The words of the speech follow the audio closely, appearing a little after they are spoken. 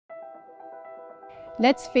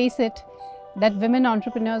Let's face it, that women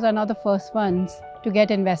entrepreneurs are not the first ones to get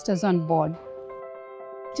investors on board.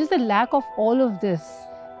 Just the lack of all of this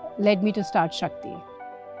led me to start Shakti.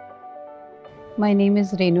 My name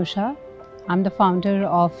is Renusha. I'm the founder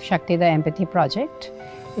of Shakti, the Empathy Project.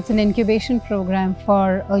 It's an incubation program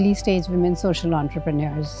for early stage women social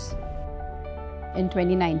entrepreneurs. In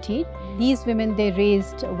 2019, these women, they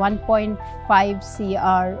raised 1.5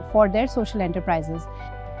 CR for their social enterprises.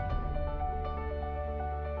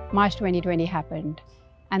 March 2020 happened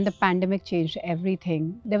and the pandemic changed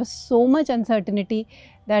everything. There was so much uncertainty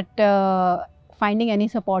that finding any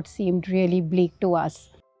support seemed really bleak to us.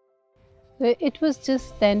 It was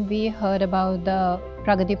just then we heard about the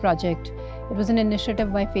Pragati project. It was an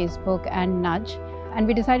initiative by Facebook and Nudge, and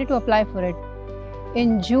we decided to apply for it.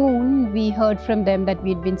 In June, we heard from them that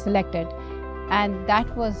we'd been selected, and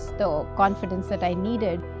that was the confidence that I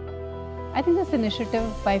needed. I think this initiative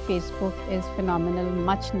by Facebook is phenomenal,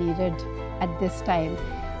 much needed at this time.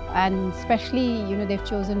 And especially, they've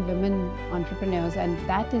chosen women entrepreneurs, and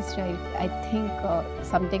that is, I think,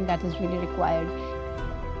 something that is really required.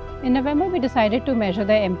 In November, we decided to measure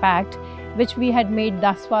the impact which we had made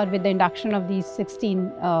thus far with the induction of these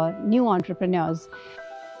 16 new entrepreneurs.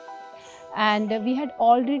 And we had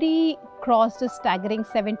already crossed a staggering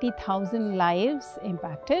 70,000 lives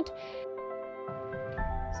impacted.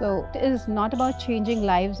 So it is not about changing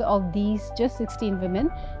lives of these just 16 women,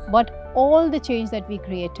 but all the change that we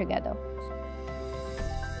create together.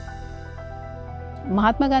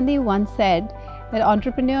 Mahatma Gandhi once said that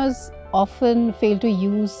entrepreneurs often fail to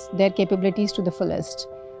use their capabilities to the fullest.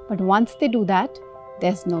 But once they do that,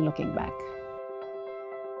 there's no looking back.